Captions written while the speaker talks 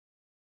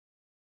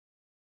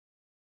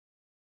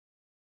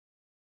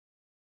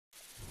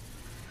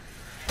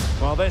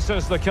Well, this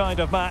is the kind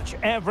of match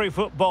every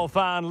football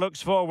fan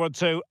looks forward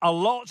to. A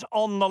lot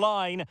on the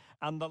line,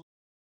 and the...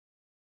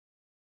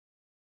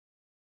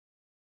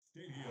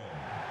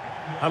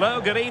 Hello,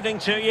 good evening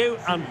to you,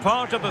 and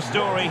part of the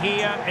story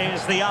here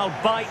is the Al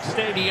Bayt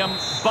Stadium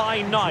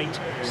by night.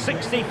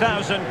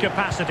 60,000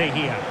 capacity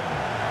here.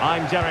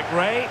 I'm Derek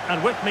Ray,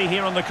 and with me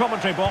here on the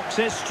commentary box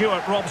is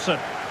Stuart Robson.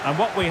 And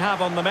what we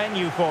have on the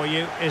menu for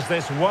you is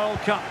this World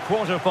Cup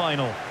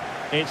quarter-final.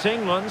 It's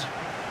England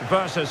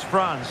versus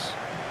France.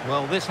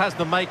 Well, this has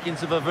the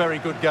makings of a very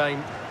good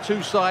game.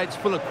 Two sides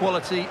full of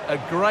quality, a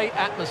great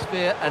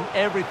atmosphere and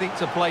everything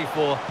to play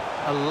for.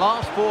 A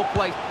last four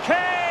place.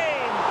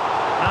 Kane!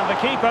 And the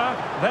keeper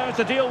there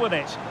to deal with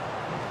it.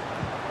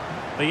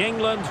 The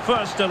England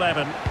first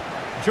 11.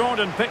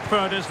 Jordan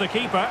Pickford is the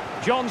keeper.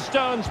 John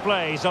Stones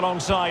plays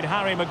alongside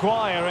Harry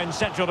Maguire in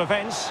central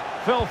defence.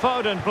 Phil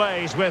Foden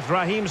plays with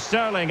Raheem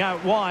Sterling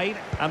out wide.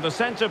 And the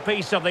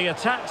centrepiece of the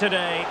attack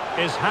today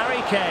is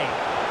Harry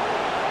Kane.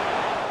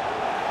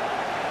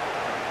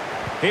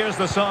 Here's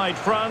the side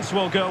France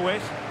will go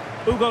with.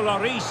 Hugo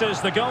Lloris is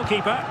the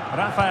goalkeeper.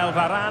 Rafael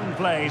Varane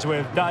plays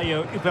with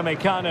Dayo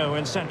Upamecano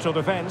in central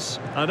defence.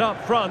 And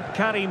up front,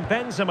 Karim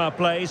Benzema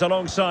plays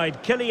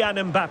alongside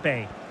Kylian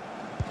Mbappe.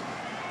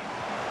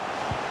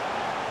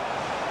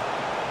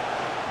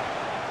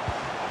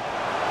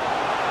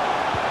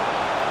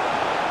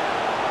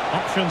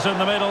 Options in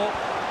the middle.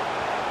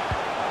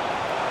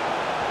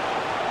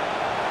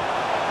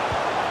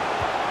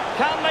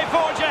 Can they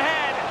forge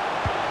ahead?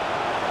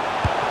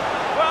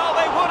 Well,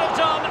 they would have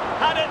done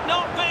had it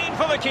not been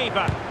for the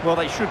keeper. Well,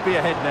 they should be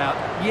ahead now.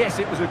 Yes,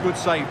 it was a good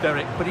save,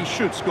 Derek, but he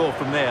should score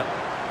from there.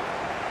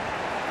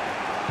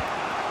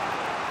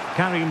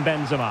 Karim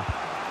Benzema.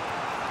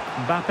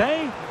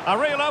 Mbappe. A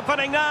real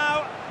opening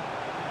now.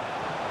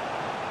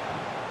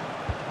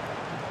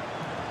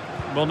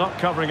 Well, not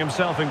covering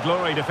himself in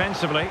glory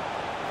defensively.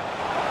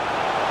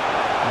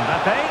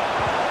 Mbappe.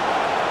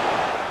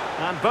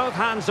 And both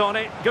hands on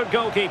it. Good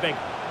goalkeeping.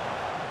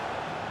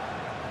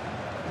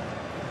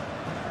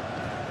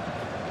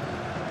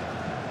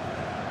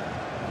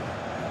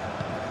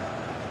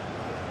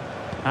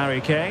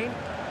 Harry Kane.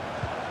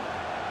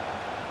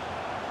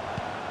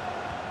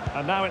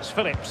 And now it's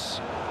Phillips.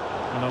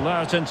 An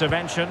alert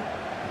intervention.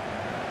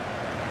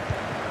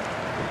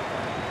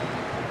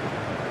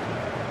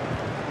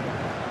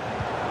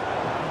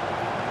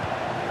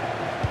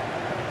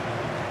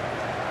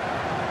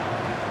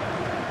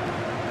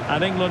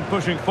 And England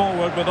pushing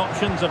forward with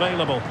options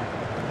available.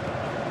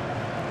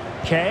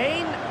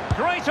 Kane.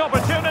 Great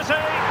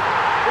opportunity.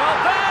 Well,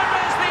 there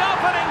is the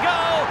opening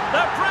goal.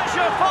 The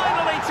pressure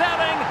finally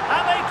telling,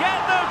 and they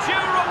get their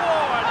due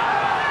reward.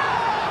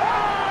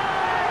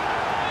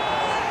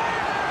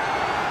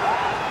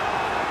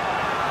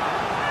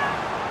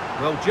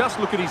 Well, just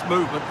look at his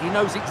movement. He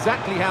knows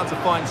exactly how to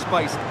find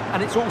space,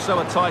 and it's also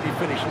a tidy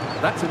finish.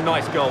 That's a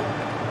nice goal.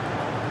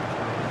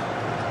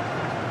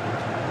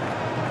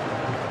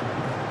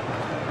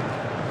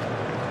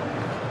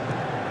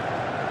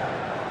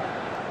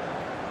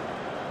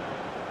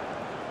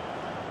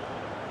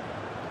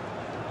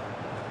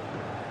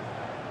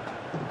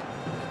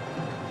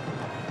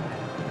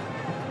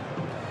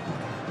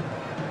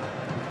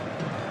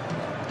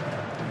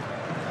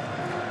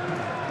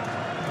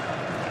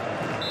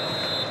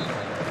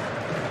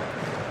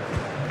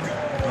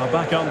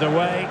 Back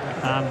underway,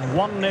 and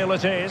 1-0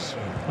 it is.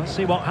 Let's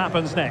see what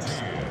happens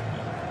next.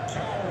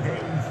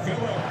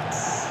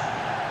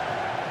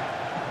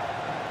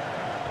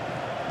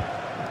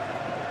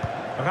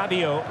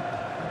 Rabiot.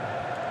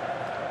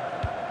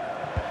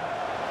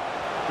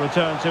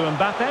 Return to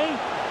Mbappe.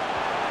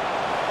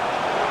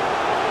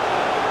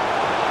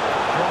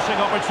 Crossing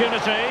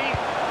opportunity.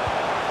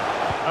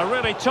 A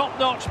really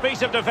top-notch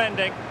piece of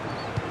defending.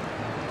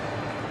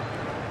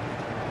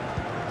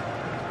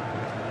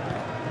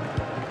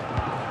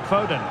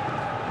 Foden.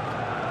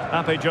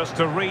 Happy just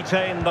to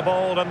retain the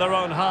ball in their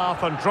own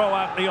half and draw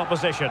out the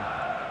opposition.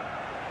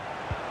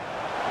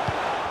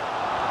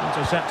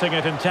 Intercepting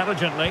it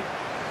intelligently.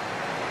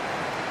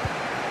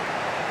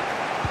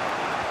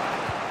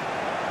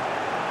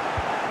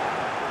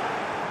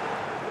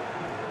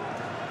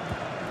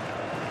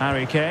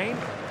 Harry Kane.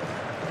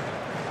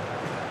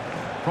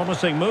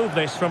 Promising move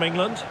this from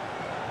England.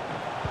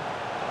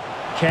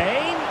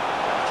 Kane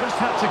just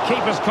had to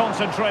keep his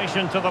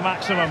concentration to the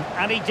maximum,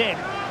 and he did.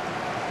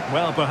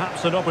 Well,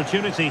 perhaps an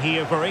opportunity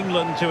here for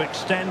England to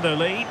extend their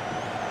lead.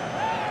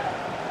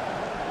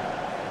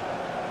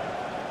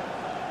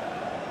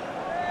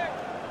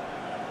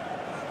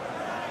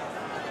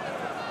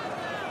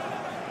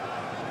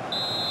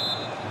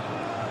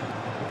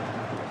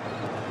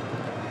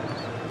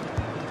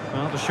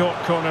 Well, the short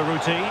corner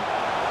routine.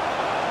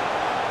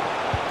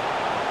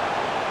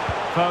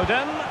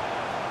 Foden.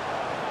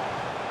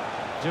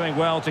 Doing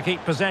well to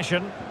keep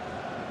possession.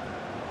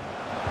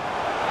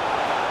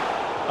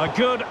 A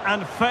good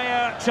and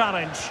fair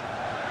challenge.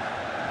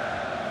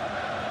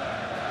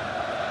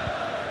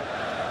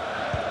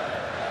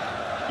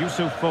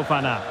 Youssouf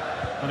Fofana.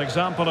 An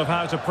example of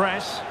how to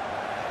press.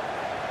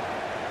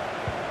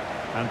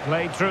 And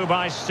played through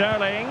by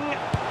Sterling.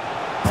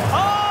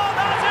 Oh,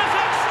 that is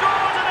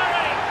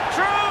extraordinary!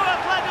 True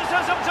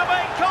athleticism to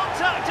make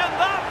contact in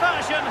that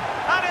fashion,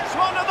 and it's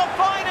one of the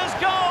finest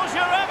goals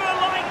you're ever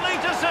likely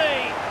to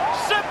see.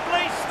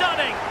 Simply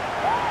stunning.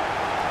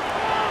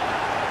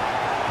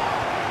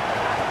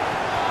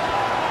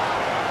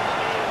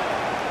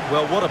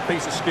 Well, what a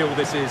piece of skill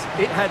this is.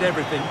 It had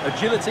everything: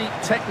 agility,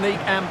 technique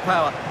and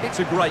power. It's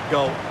a great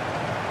goal.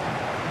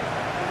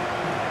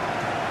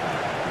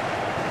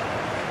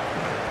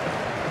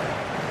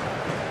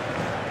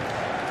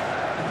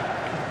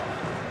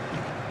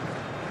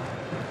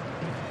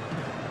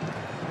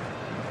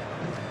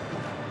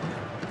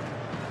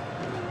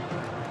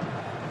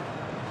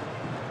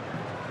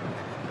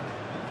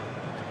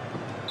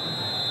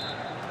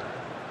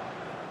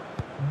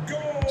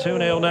 Goal!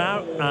 2-0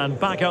 now, and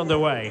back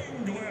underway.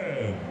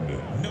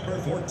 Number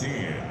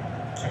 14,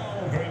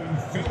 Calvin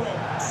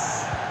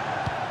Phillips.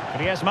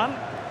 Griezmann.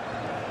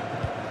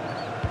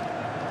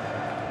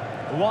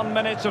 1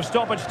 minute of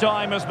stoppage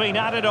time has been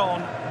added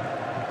on.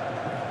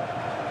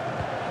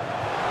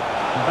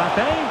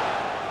 Mbappe.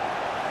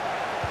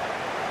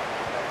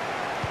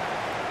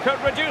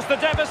 Could reduce the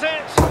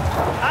deficit.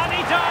 And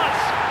he does.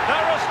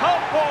 There is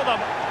hope for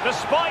them,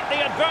 despite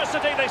the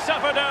adversity they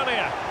suffered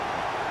earlier.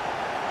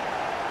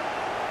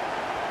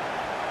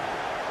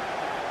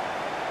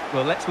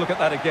 Well, let's look at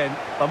that again.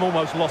 I'm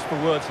almost lost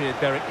for words here,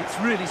 Derek. It's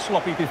really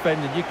sloppy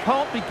defending. You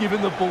can't be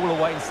giving the ball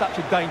away in such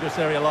a dangerous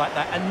area like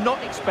that and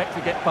not expect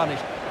to get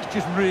punished. It's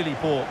just really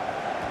poor.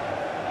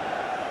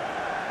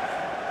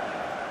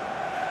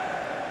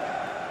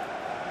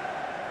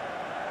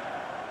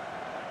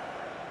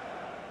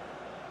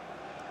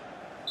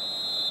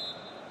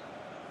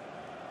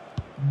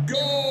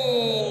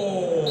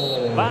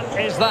 Goal! That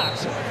is that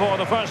for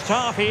the first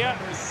half here.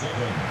 Number 7,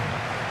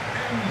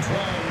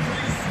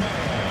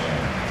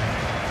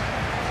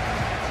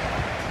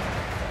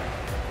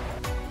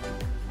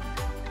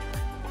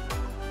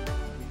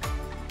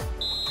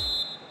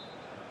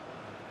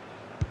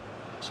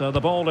 So the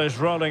ball is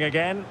rolling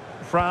again.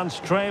 France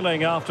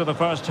trailing after the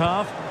first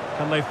half.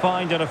 Can they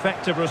find an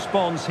effective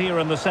response here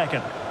in the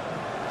second?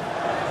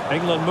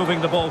 England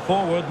moving the ball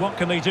forward. What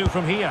can they do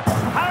from here?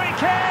 Harry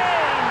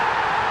Kane!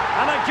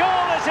 And a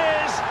goal it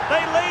is.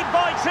 They lead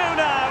by 2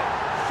 now.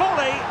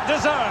 Fully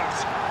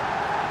deserved.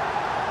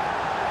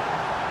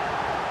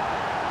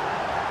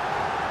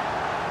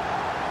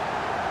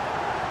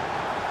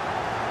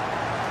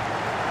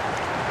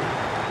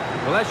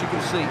 Well, as you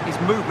can see, his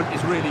movement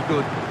is really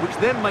good, which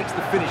then makes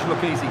the finish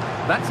look easy.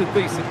 That's a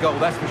decent goal,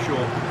 that's for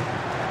sure.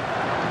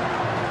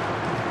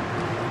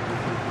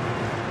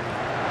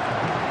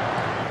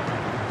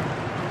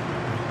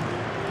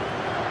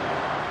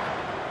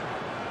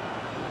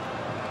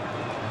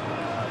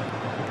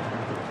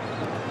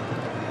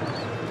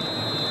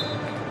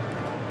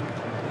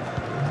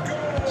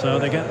 So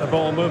they get the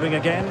ball moving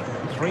again.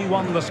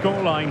 3-1 the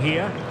scoreline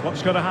here.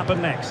 What's going to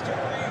happen next?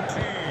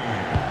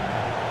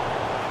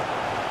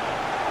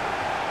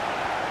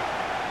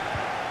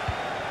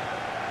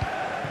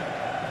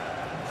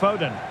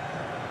 Foden.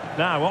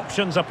 Now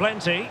options are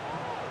plenty.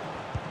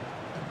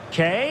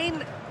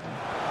 Kane.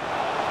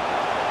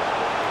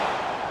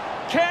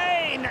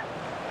 Kane!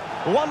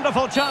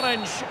 Wonderful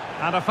challenge.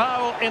 And a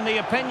foul in the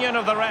opinion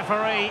of the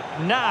referee.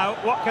 Now,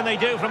 what can they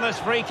do from this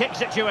free kick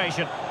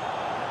situation?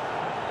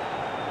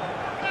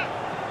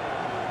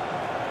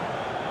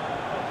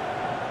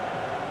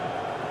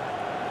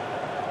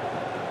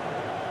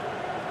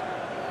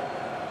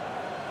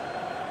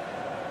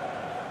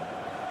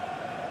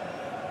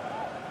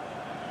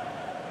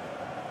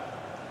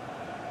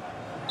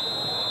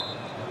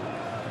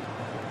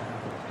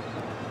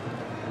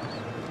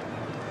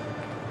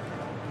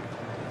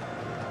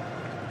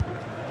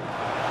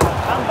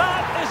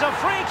 A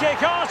free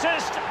kick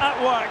artist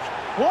at work.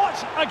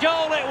 What a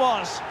goal it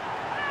was.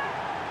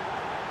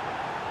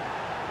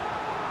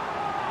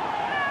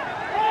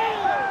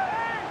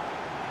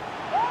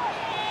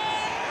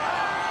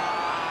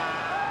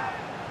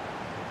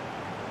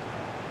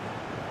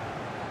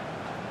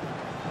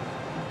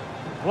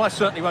 Well, I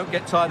certainly won't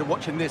get tired of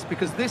watching this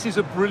because this is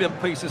a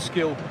brilliant piece of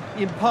skill.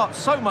 He imparts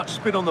so much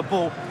spin on the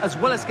ball as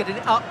well as getting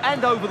it up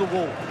and over the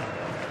wall.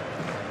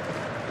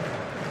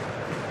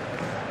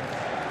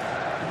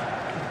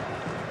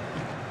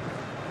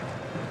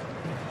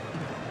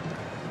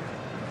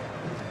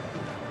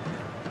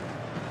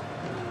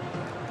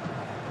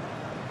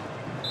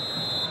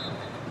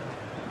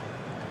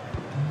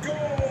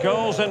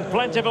 Goals in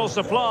plentiful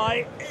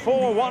supply.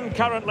 4-1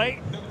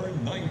 currently. Number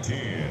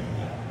 19,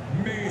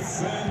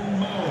 Mason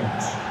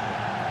Mount.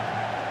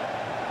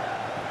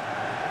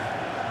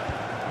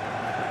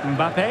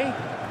 Mbappe.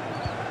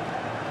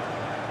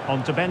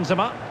 On to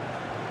Benzema.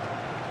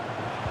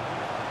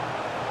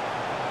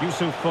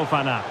 Yusuf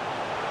Fofana.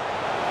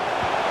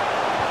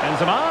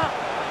 Benzema.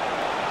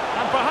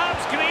 And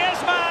perhaps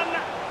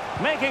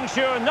Griezmann. Making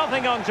sure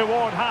nothing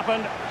untoward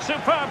happened.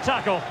 Superb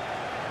tackle.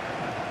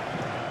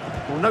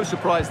 Well, no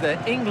surprise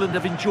there. England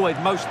have enjoyed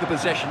most of the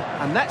possession,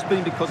 and that's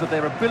been because of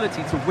their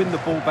ability to win the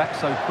ball back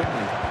so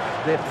quickly.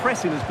 Their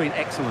pressing has been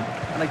excellent,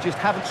 and they just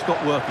haven't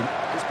stopped working.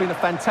 It's been a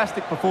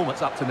fantastic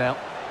performance up to now.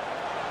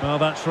 Well,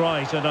 that's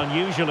right, and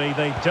unusually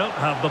they don't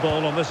have the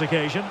ball on this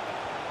occasion.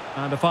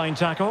 And a fine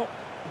tackle.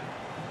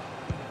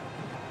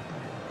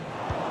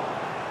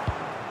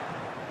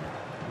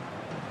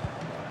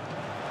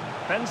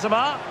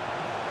 Benzema.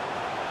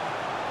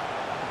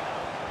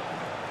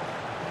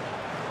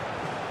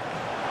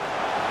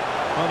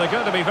 Well, they're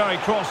going to be very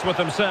cross with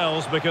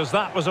themselves because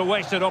that was a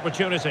wasted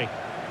opportunity.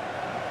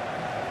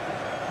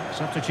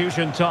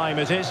 Substitution time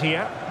it is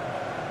here.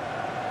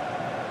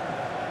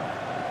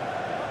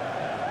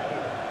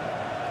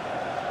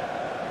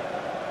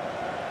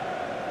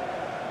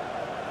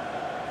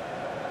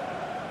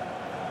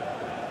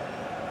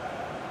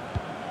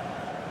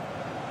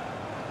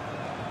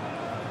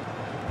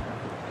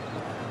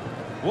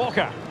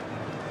 Walker.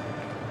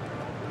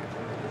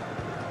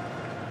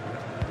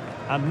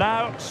 And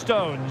now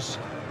Stones.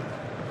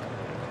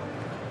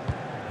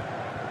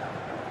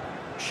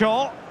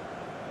 Shaw.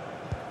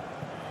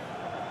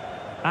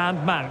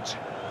 And Mount.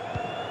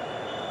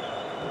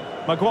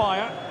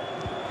 Maguire.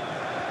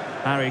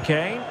 Harry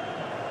Kane.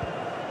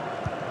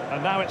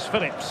 And now it's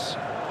Phillips.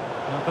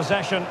 And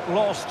possession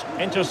lost,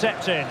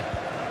 intercepted.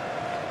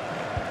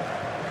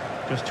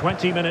 Just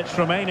 20 minutes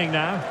remaining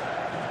now.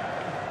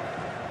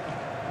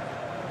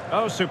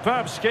 Oh,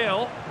 superb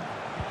skill.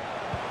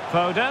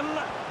 Foden.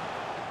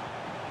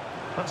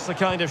 That's the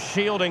kind of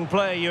shielding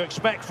play you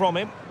expect from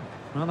him.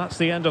 Well, that's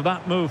the end of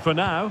that move for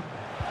now.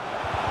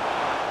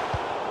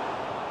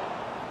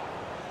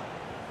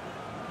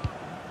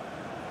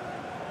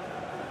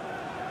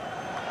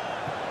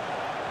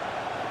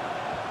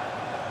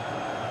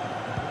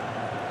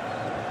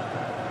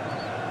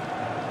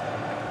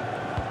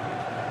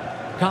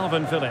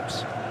 Calvin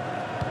Phillips.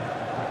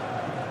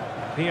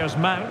 Here's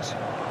Mount.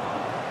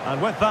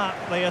 And with that,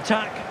 the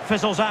attack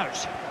fizzles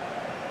out.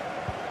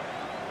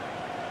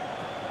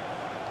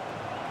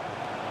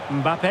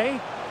 Mbappe.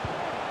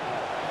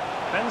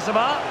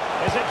 Benzema.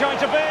 Is it going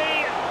to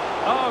be?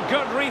 Oh,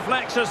 good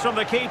reflexes from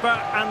the keeper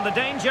and the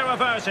danger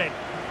averted.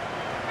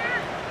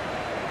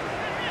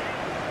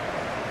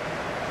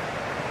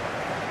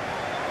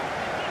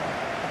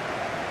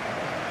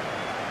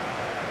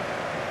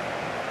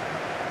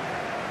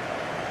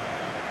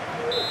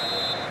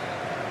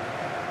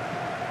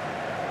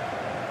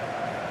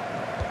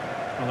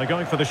 Well, they're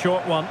going for the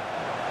short one.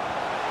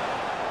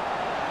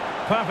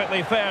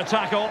 Perfectly fair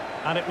tackle,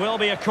 and it will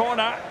be a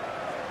corner.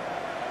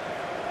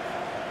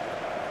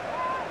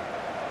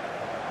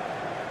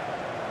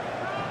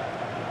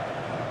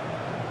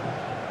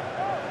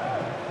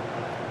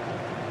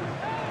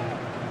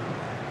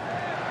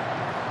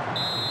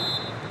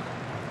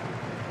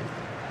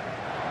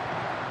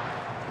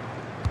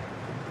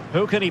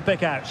 Who can he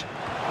pick out?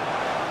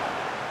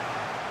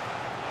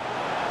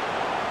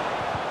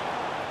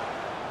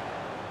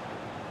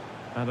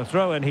 And a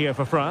throw in here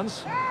for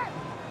France.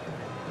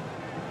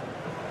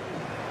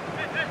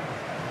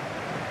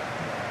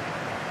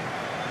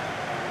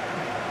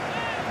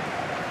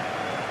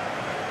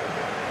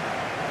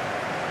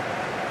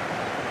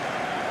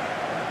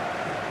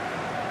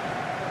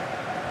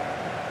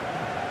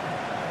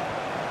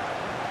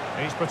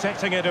 He's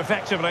protecting it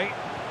effectively.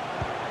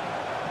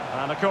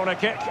 And a corner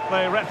kick,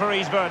 the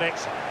referee's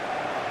verdict.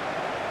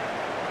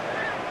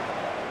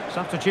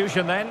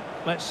 Substitution then.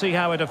 Let's see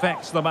how it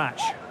affects the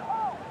match.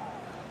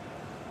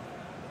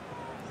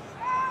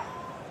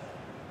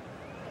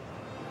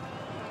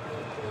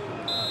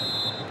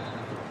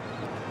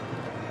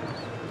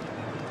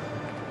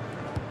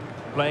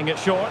 Playing it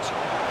short.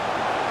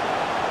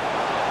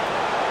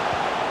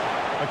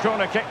 The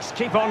corner kicks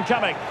keep on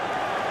coming.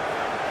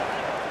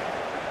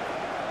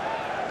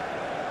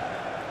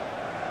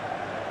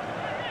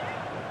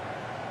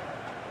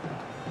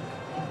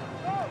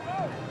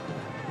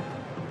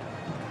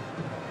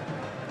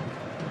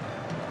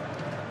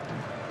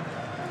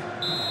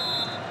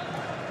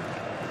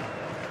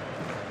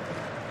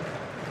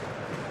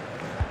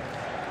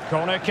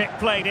 Corner kick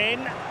played in.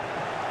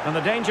 And the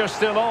danger's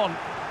still on.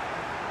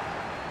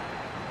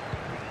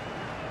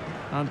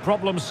 And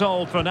problem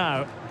solved for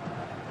now.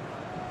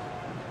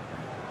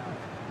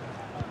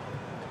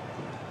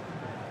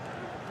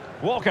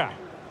 Walker.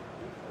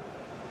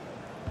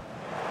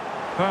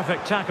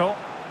 Perfect tackle.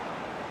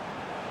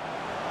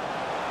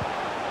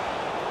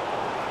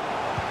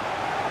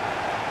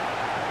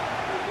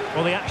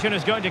 Well, the action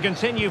is going to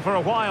continue for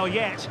a while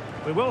yet.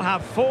 We will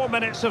have 4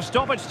 minutes of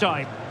stoppage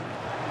time.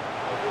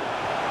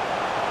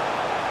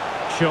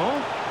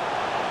 Shaw.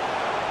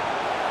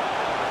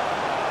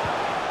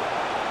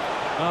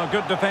 Oh,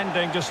 good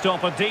defending to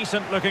stop a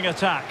decent-looking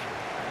attack.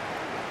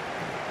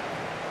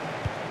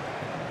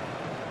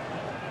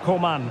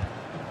 Coman.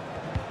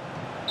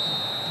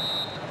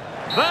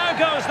 There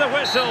goes the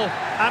whistle,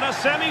 and a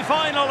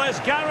semi-final is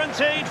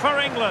guaranteed for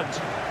England.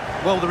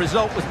 Well, the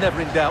result was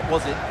never in doubt,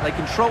 was it? They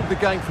controlled the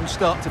game from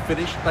start to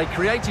finish, they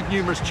created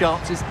numerous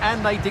chances,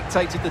 and they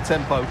dictated the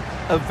tempo.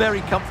 A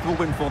very comfortable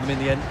win for them in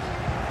the end.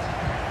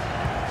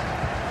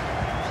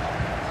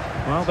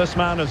 Well, this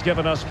man has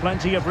given us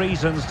plenty of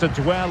reasons to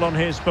dwell on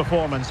his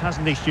performance,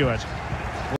 hasn't he, Stuart?